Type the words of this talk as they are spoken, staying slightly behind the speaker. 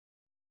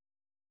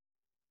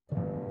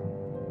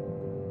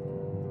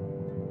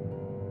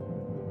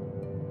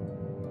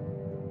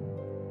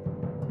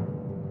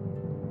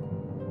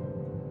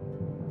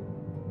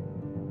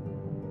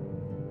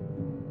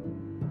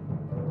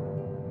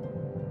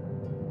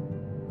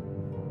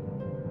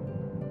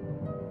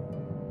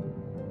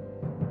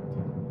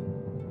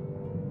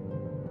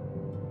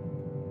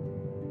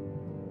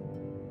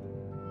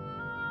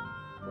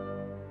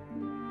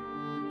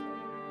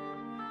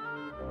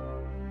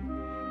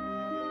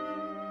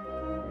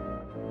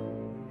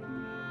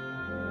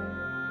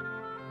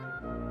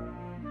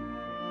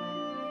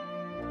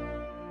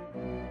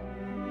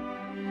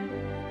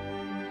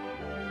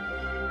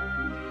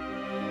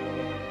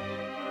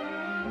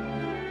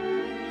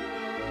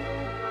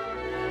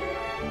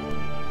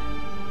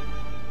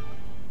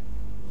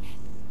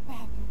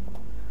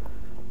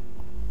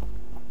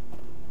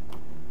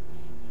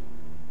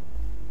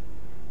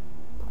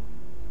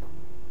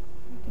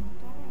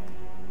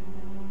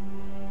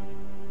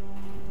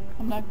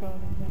not going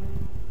in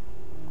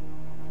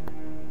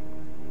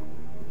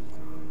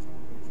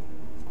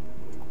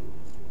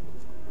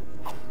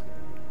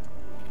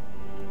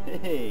there.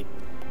 Hey,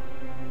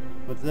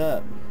 what's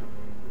up?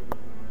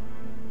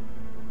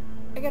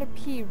 I gotta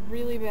pee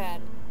really bad,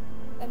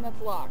 and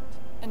that's locked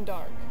and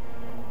dark.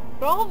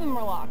 But all of them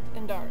are locked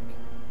and dark.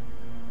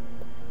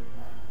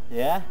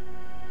 Yeah?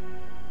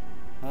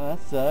 Oh,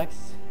 that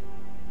sucks.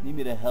 Need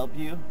me to help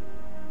you?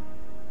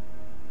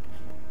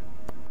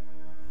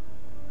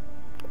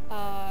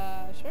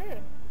 Sure.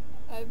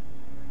 I've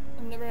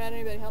never had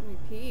anybody help me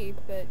pee,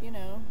 but you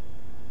know,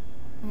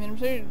 I mean, I'm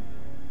sure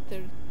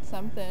there's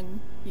something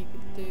you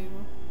could do,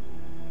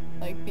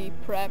 like be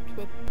prepped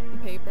with the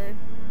paper,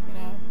 you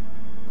know,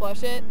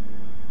 flush it.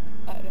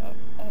 I don't know.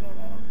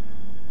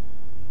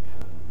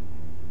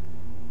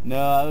 No,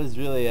 I was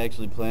really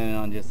actually planning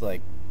on just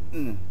like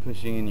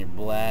pushing in your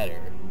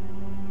bladder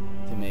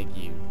to make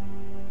you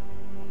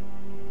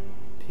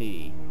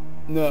pee.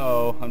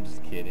 No, I'm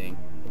just kidding.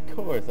 Of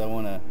course, I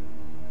want to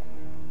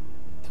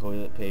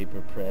toilet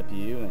paper prep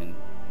you and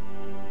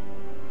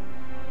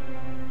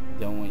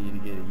don't want you to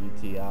get a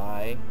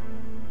UTI.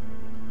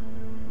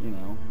 You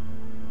know,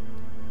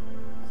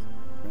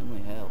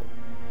 friendly help.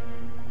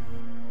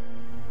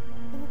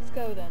 Well, let's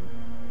go then.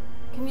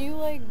 Can you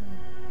like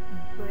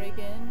break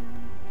in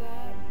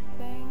that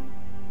thing?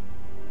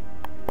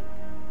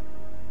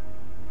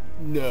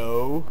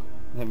 No.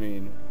 I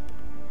mean,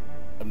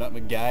 I'm not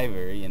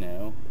MacGyver, you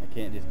know. I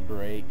can't just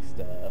break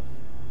stuff.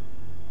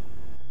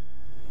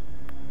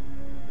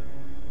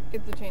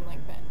 It's a chain link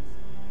fence.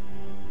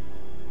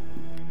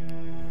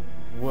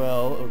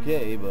 Well,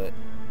 okay, but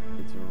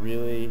it's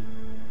really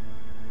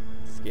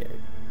scary.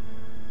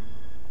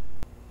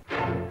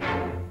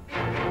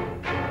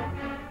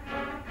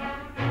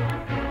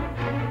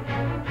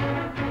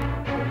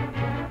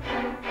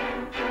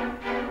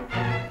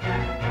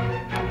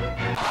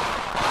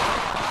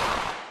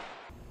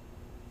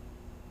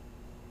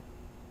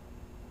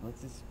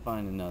 Let's just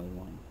find another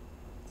one.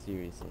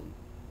 Seriously.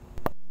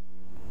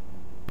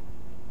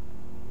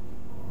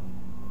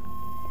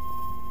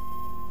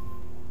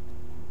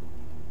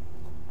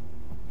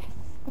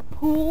 A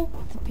pool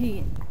to pee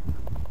in.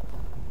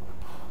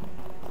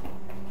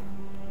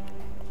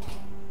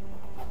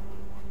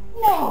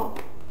 No!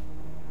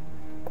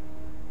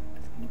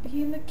 It's gonna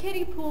be in the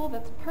kiddie pool,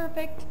 that's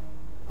perfect.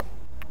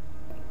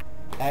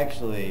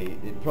 Actually,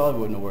 it probably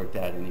wouldn't have worked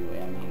out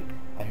anyway. I mean,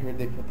 I heard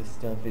they put the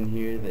stuff in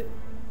here that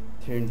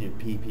turns your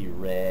pee-pee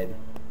red,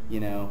 you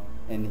know,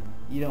 and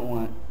you don't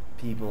want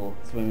people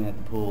swimming at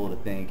the pool to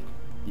think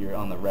you're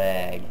on the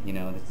rag, you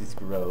know, this is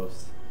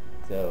gross.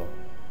 So,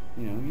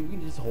 you know, you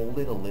can just hold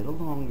it a little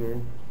longer,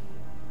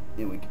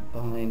 and we can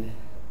find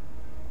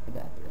the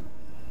bathroom.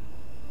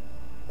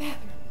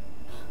 Bathroom.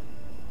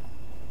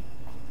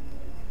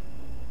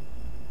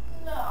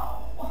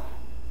 No.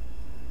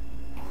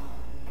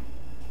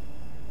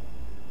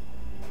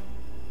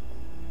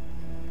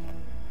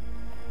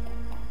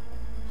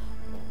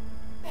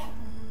 Bathroom.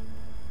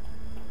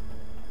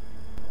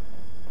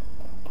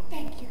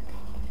 Thank you,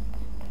 God.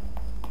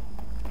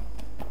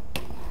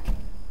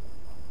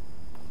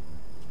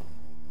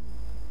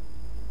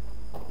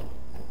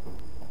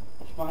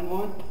 Did you find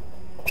one?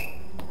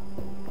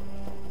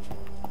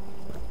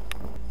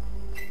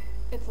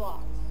 It's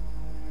locked.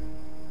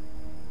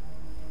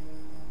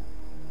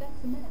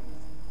 That's a mess.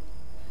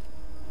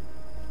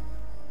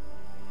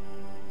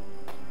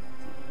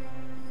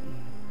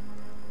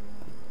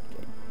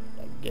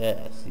 I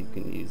guess you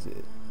can use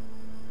it.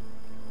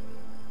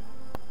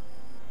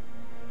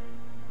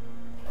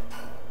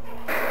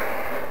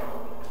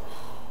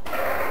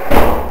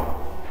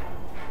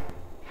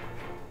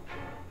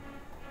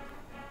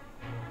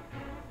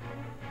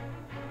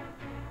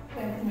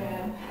 Thanks,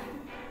 man.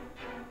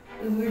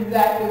 This is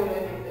exactly what I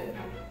needed.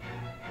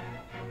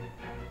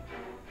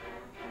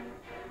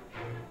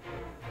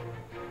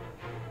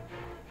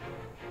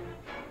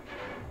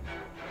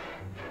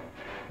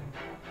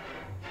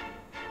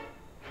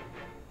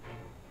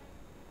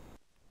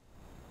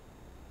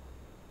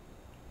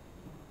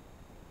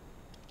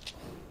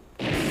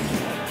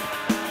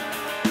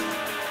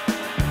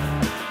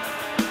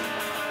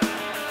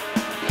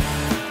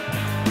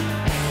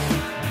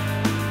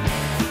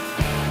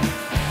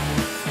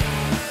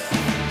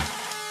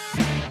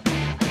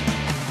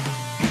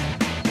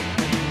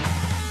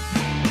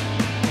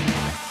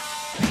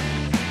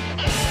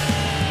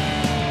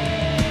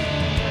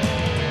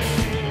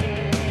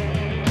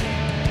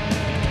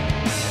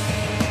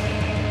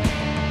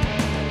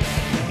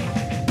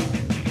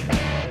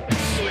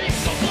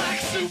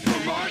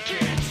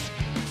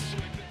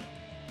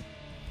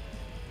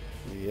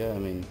 Yeah, I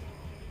mean,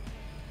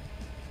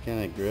 it's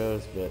kind of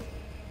gross, but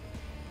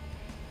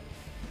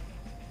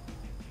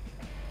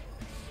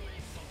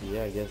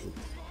yeah, I guess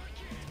it's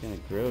kind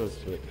of gross,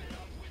 but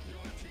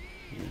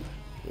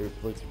whatever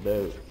floats your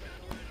boat.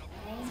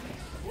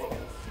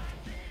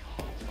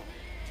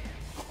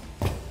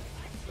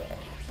 Sorry,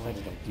 why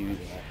did I do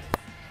that?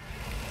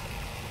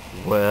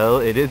 Well,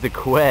 it is a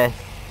quest.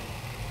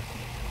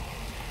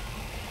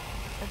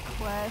 A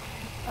quest.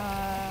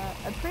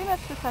 I pretty much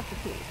just have to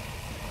pee.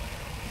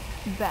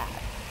 Bad.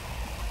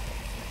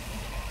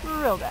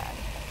 Real bad.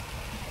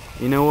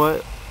 You know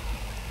what?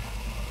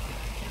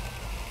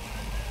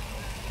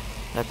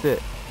 That's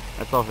it.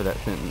 That's all for that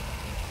sentence.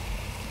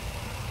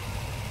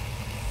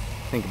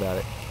 Think about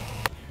it.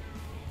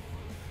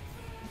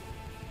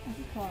 I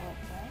can call it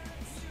that.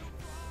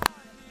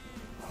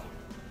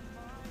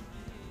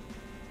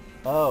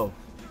 Oh,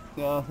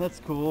 no, that's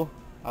cool.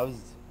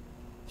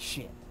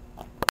 Shit.